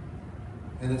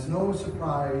 And it's no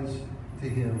surprise to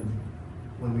him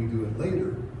when we do it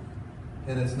later.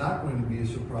 And it's not going to be a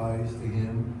surprise to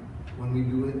him when we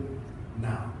do it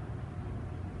now.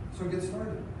 So get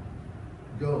started.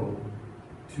 Go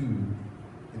to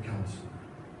the counselor.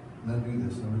 And then do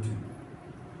this, number 2.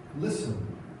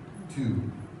 Listen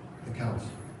to the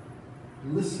counselor.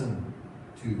 Listen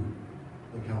to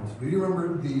the counselor. Do you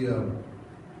remember the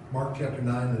Mark chapter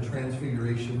 9, the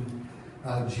transfiguration?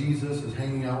 Jesus is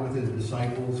hanging out with his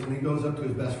disciples, and he goes up to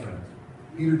his best friends,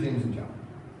 Peter, James, and John.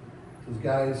 Says,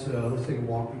 guys, let's take a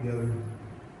walk together.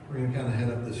 We're going to kind of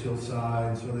head up this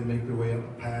hillside. So they make their way up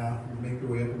a path, make their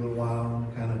way up a little while,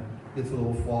 and kind of gets a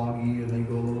little foggy, and they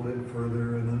go a little bit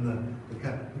further, and then it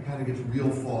kind of gets real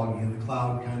foggy, and the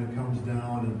cloud kind of comes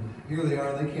down, and here they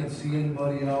are. They can't see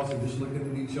anybody else. They're just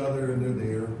looking at each other, and they're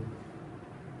there.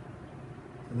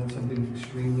 And then something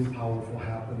extremely powerful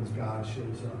happens. God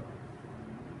shows up.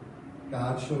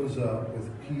 God shows up with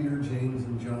Peter, James,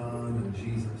 and John, and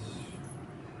Jesus.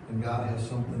 And God has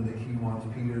something that he wants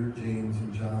Peter, James,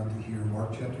 and John to hear.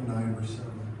 Mark chapter 9, verse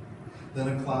 7. Then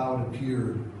a cloud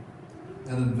appeared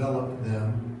and enveloped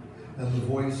them, and the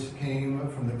voice came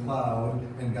from the cloud,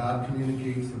 and God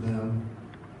communicates to them,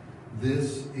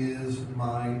 this is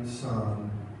my Son,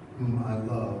 whom I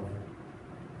love.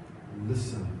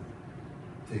 Listen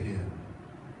to him.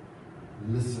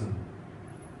 Listen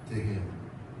to him.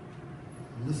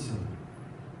 Listen.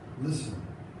 Listen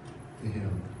to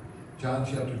him. John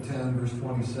chapter 10, verse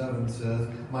 27 says,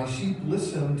 my sheep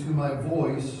listen to my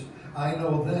voice. I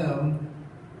know them,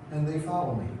 and they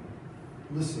follow me.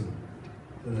 Listen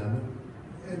to them.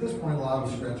 At this point, a lot of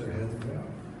us scratch our heads and go,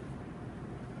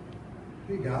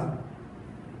 hey, God,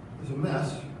 there's a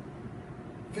mess.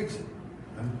 Fix it.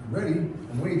 I'm ready.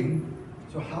 I'm waiting.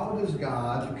 So how does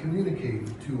God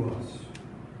communicate to us?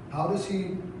 How does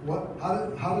he,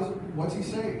 what's he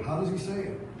say? How does he say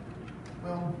it?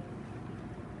 Well,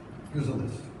 here's a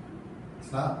list.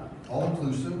 It's not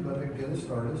all-inclusive, but get us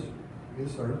started.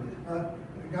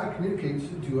 God communicates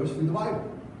to us through the Bible.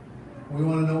 We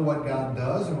want to know what God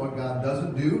does and what God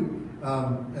doesn't do,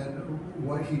 and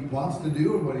what He wants to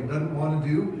do and what He doesn't want to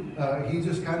do. He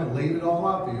just kind of laid it all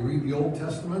out there. You read the Old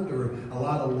Testament, there are a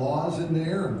lot of laws in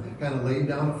there and kind of laid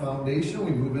down a foundation.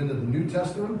 We move into the New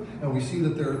Testament and we see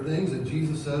that there are things that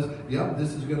Jesus says, yep,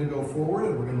 this is going to go forward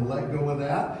and we're going to let go of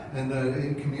that. And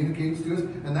it communicates to us.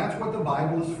 And that's what the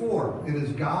Bible is for. It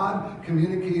is God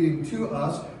communicating to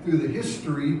us through the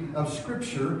history of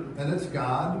Scripture, and it's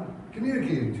God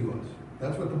communicating to us.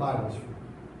 That's what the Bible is for.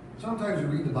 Sometimes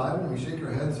we read the Bible and we shake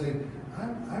our head and say,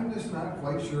 I'm just not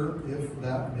quite sure if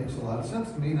that makes a lot of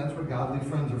sense to me, and that's what godly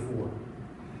friends are for.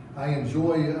 I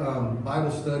enjoy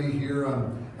Bible study here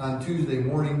on Tuesday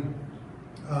morning,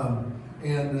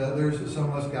 and there's some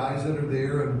of us guys that are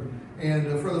there,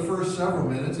 and for the first several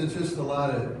minutes, it's just a lot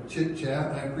of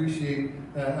chit-chat. I appreciate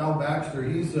Al Baxter.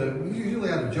 He's usually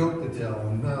got a joke to tell,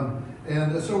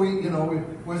 and so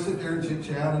we'll sit there and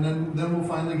chit-chat, and then we'll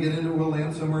finally get into, we'll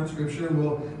land somewhere in Scripture, and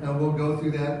we'll go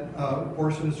through that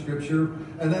portion of Scripture,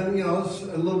 and then it's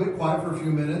a little bit quiet for a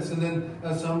few minutes, and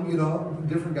then some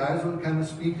different guys will kind of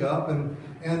speak up,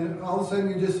 and all of a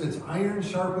sudden it's iron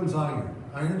sharpens iron,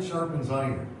 iron sharpens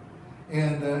iron.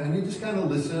 And you just kind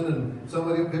of listen, and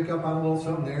somebody will pick up on a little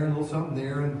something there, and a little something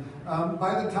there, and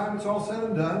by the time it's all said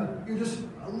and done, you're just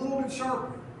a little bit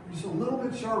sharper. Just a little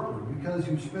bit sharper because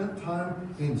you've spent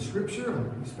time in Scripture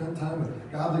and you spent time with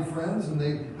godly friends, and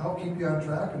they help keep you on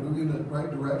track and move you in the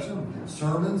right direction.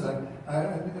 Sermons, I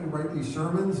write these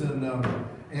sermons, and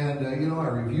I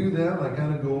review them. I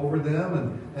kind of go over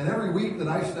them, and every week that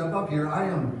I step up here, I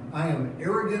am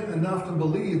arrogant enough to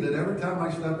believe that every time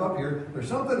I step up here, there's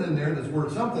something in there that's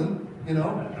worth something,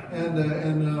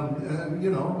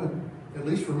 at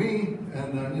least for me,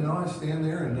 and I stand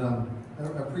there and.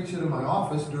 I preach it in my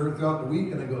office throughout the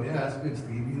week, and I go, yeah, that's good, Steve.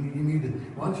 You need to,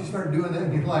 why don't you start doing that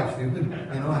in your life, stupid?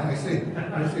 I say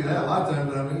that a lot of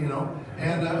times,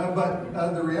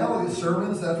 but the reality is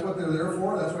sermons, that's what they're there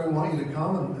for. That's why we want you to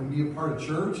come and be a part of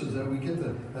church, is that we get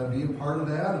to be a part of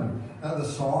that. And the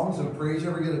songs of praise, you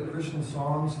ever get a Christian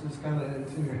songs, it's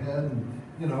in your head, and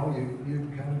you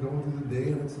kind of go through the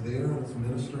day, and it's there, and it's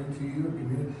ministering to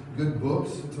you. Good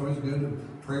books, it's always good.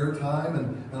 Prayer time,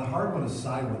 and a hard one is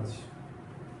silence.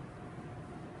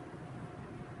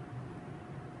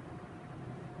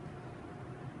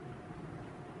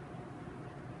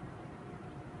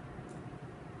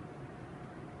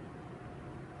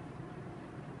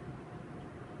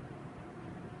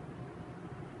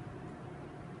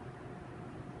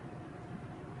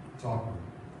 It's awkward.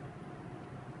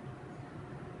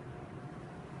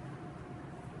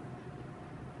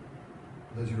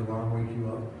 Does your alarm wake you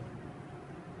up?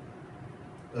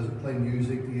 Does it play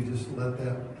music? Do you just let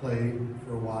that play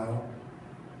for a while?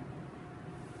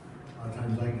 A lot of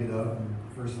times I get up and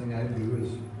the first thing I do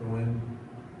is go in,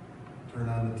 turn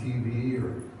on the TV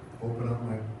or open up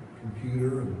my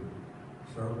computer and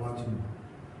start watching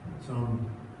some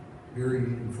very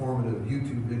informative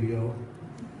YouTube video.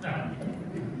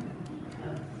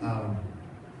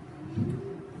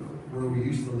 Where we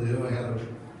used to live, I had a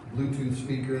Bluetooth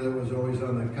speaker that was always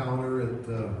on the counter in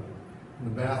the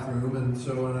bathroom, and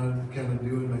so when I'm kind of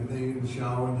doing my thing in the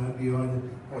shower and that,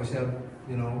 I always have,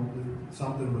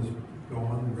 something was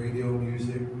going, radio,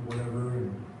 music, whatever.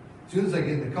 And as soon as I get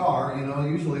in the car,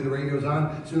 usually the radio's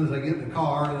on. As soon as I get in the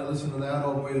car, and I listen to that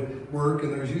all the way to work,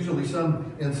 and there's usually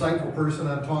some insightful person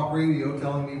on talk radio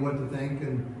telling me what to think,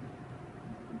 and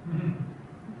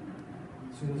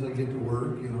as soon as I get to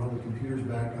work, the computer's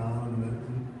back on,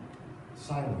 and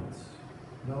silence.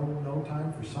 No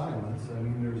time for silence. I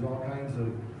mean, there's all kinds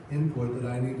of input that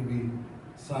I need to be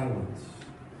silenced.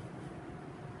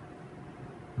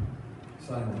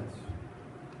 Silence.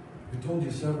 I told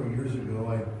you several years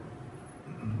ago,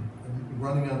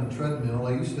 running on the treadmill,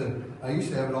 I used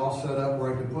to have it all set up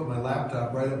where I could put my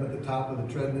laptop right up at the top of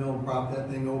the treadmill and prop that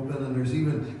thing open, and there's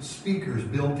even speakers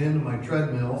built into my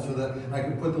treadmill so that I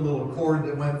could put the little cord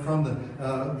that went from the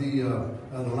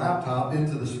laptop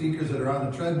into the speakers that are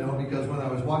on the treadmill, because when I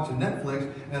was watching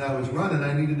Netflix and I was running,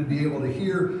 I needed to be able to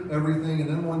hear everything. And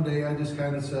then one day I just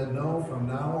kind of said, no, from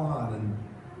now on, and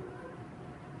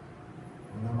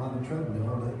when I'm on the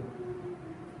treadmill,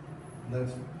 it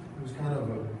was kind of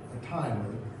a time,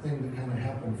 a thing that kind of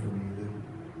happened for me,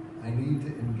 that I need to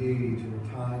engage in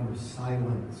a time of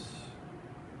silence,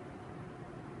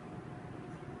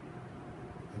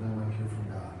 and I might hear from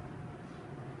God.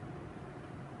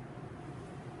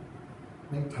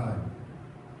 Make time.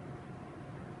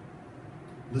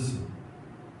 Listen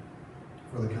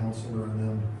for the counselor, and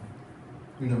then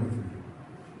do number 3.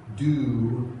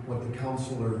 Do what the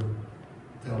counselor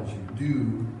tells you.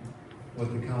 Do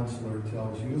what the counselor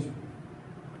tells you. It's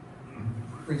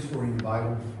a great story in the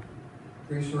Bible.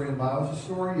 Great story in the Bible. It's a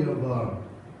story of,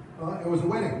 it was a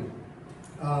wedding.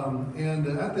 And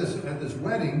at this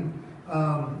wedding,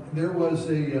 there was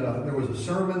a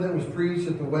sermon that was preached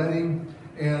at the wedding.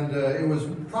 And it was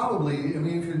probably,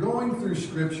 if you're going through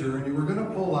Scripture and you were going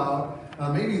to pull out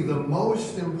maybe the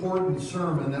most important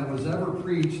sermon that was ever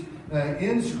preached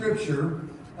in Scripture,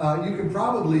 you could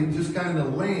probably just kind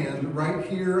of land right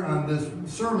here on this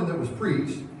sermon that was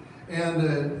preached. And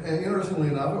interestingly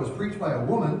enough, it was preached by a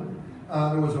woman.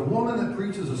 There was a woman that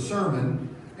preaches a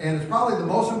sermon, and it's probably the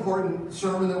most important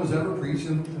sermon that was ever preached,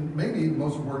 and maybe the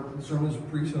most important sermon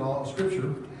preached in all of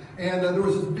Scripture. And there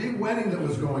was this big wedding that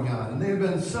was going on, and they had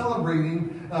been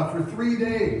celebrating for 3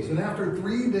 days. And after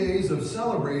 3 days of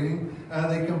celebrating,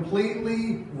 they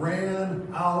completely ran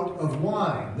out of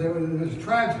wine. There was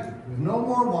tragedy. There was no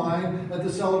more wine at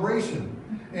the celebration.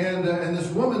 And this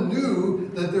woman knew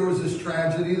that there was this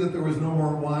tragedy, that there was no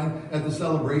more wine at the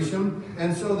celebration.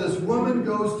 And so this woman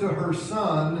goes to her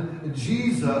son,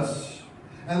 Jesus,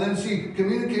 and then she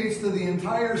communicates to the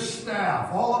entire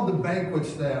staff, all of the banquet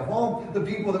staff, all the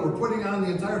people that were putting on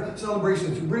the entire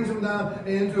celebration. She brings them down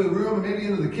into a room, and maybe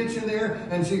into the kitchen there,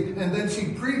 and then she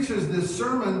preaches this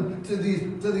sermon to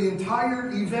the entire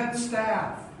event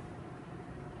staff.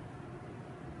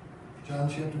 John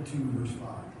chapter 2, verse 5.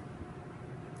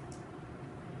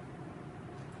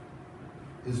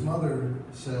 His mother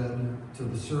said to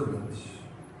the servants,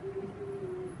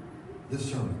 this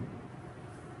sermon,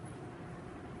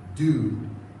 do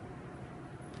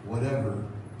whatever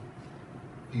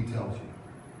he tells you.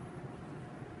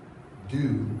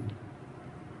 Do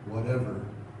whatever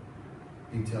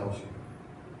he tells you.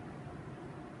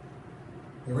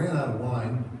 They ran out of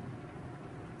wine.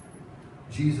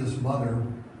 Jesus' mother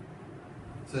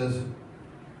says,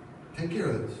 take care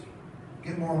of this.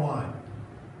 Get more wine.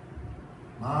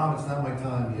 Mom, it's not my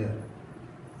time yet.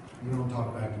 You don't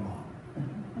talk back to Mom.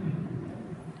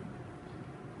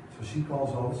 So she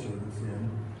calls all the servants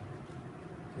in,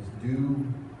 says, do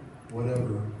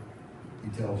whatever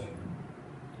he tells you.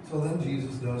 So then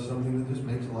Jesus does something that just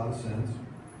makes a lot of sense.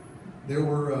 There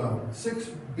were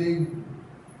 6 big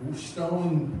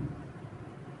stone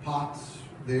pots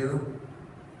there,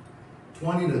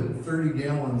 20 to 30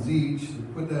 gallons each. To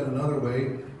put that another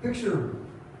way, picture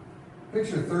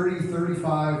 30,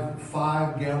 35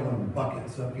 5-gallon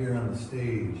buckets up here on the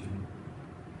stage.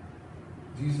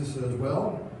 Jesus says,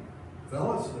 well,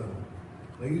 fellas,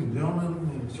 ladies and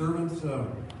gentlemen, and servants,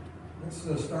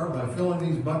 let's start by filling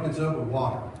these buckets up with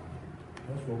water.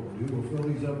 That's what we'll do. We'll fill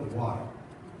these up with water.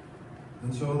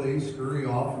 And so they scurry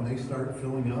off and they start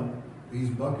filling up these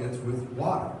buckets with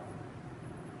water.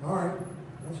 All right,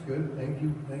 that's good. Thank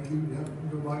you. Yeah,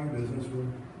 go about your business.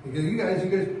 Because you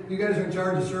guys are in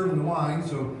charge of serving the wine,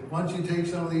 so why don't you take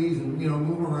some of these and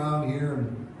move them around here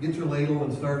and get your ladle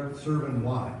and start serving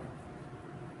wine.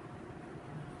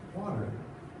 Water.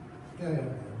 Yeah.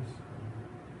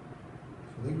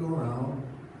 So they go around,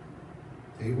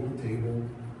 table to table,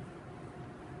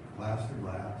 glass to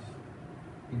glass.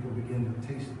 People begin to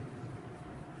taste it.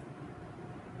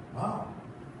 Wow.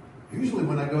 Usually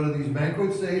when I go to these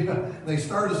banquets, they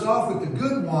start us off with the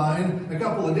good wine a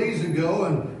couple of days ago,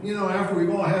 and after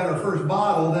we've all had our first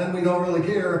bottle, then we don't really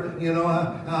care,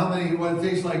 what it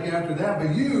tastes like after that.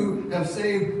 But you have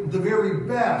saved the very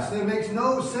best. And it makes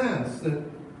no sense that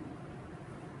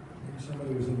maybe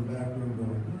somebody was in the back room going,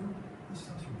 no, this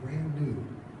stuff's brand new.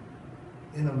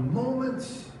 In a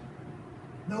moment's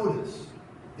notice,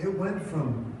 it went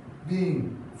from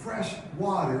being fresh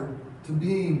water to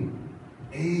being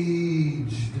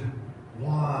aged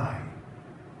wine.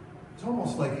 It's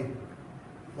almost like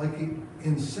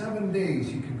in 7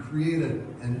 days you could create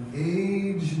an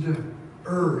aged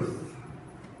earth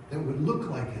that would look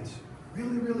like it's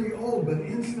really, really old, but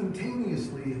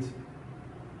instantaneously it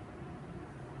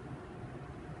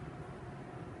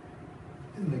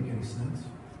didn't make any sense.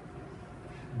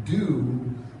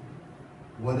 Do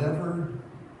whatever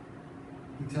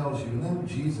he tells you. And then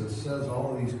Jesus says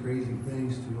all of these crazy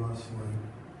things to us,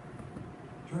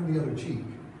 like, turn the other cheek.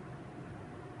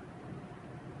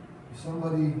 If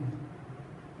somebody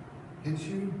hits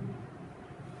you,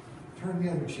 turn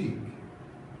the other cheek.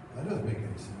 That doesn't make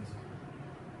any sense.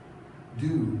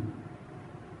 Do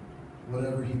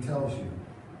whatever he tells you.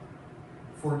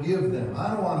 Forgive them. I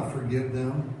don't want to forgive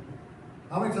them.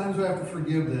 How many times do I have to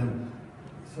forgive them?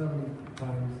 7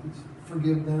 times. It's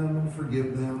forgive them and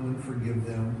forgive them and forgive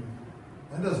them.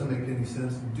 That doesn't make any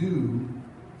sense. Do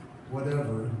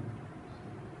whatever.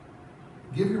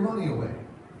 Give your money away.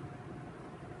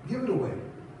 Give it away.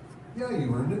 Yeah,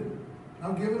 you earned it.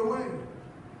 Now give it away.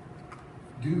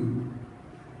 do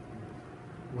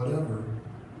whatever.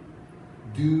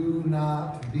 Do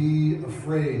not be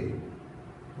afraid.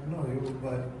 Well, no,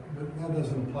 but that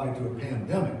doesn't apply to a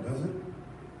pandemic, does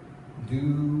it?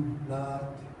 Do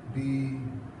not be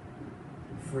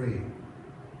afraid.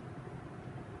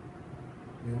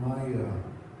 You know,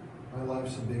 my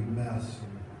life's a big mess,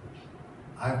 and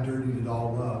I've dirtied it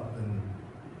all up, and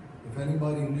if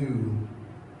anybody knew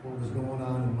what was going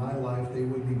on in my life, they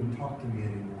wouldn't even talk to me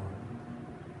anymore.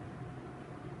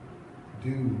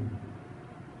 Do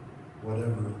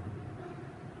whatever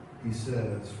he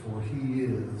says, for he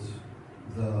is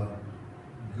the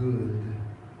good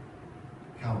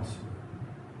counselor.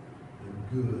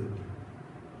 The good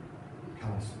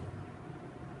counselor.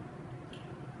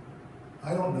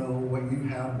 I don't know what you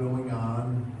have going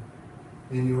on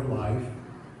in your life.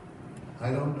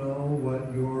 I don't know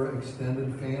what your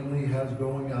extended family has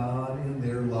going on in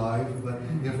their life, but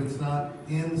if it's not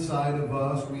inside of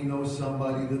us, we know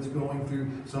somebody that's going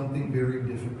through something very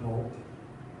difficult.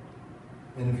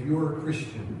 And if you're a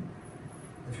Christian,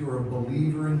 if you're a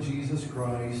believer in Jesus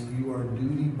Christ, you are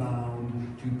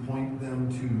duty-bound to point them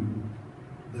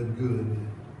to the good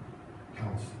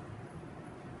counselor.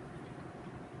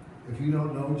 If you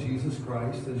don't know Jesus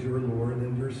Christ as your Lord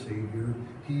and your Savior,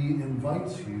 he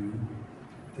invites you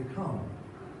to come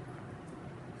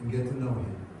and get to know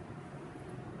him.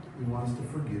 He wants to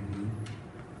forgive you.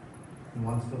 He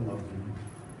wants to love you.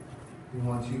 He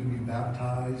wants you to be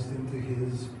baptized into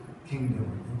his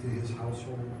kingdom, into his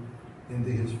household, into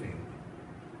his family.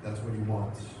 That's what he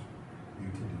wants you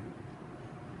to do.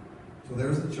 So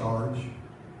there's the charge.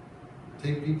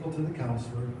 Take people to the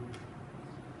counselor,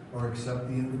 or accept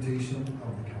the invitation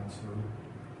of the counselor.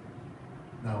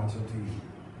 Now it's up to you.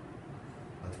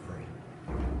 Let's pray.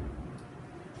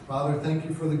 Father, thank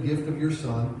you for the gift of your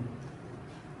Son.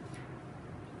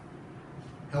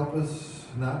 Help us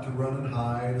not to run and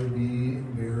hide or be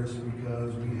embarrassed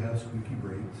because we have squeaky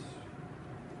brakes.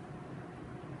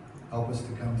 Help us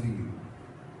to come to you.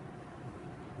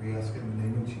 We ask in the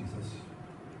name of Jesus.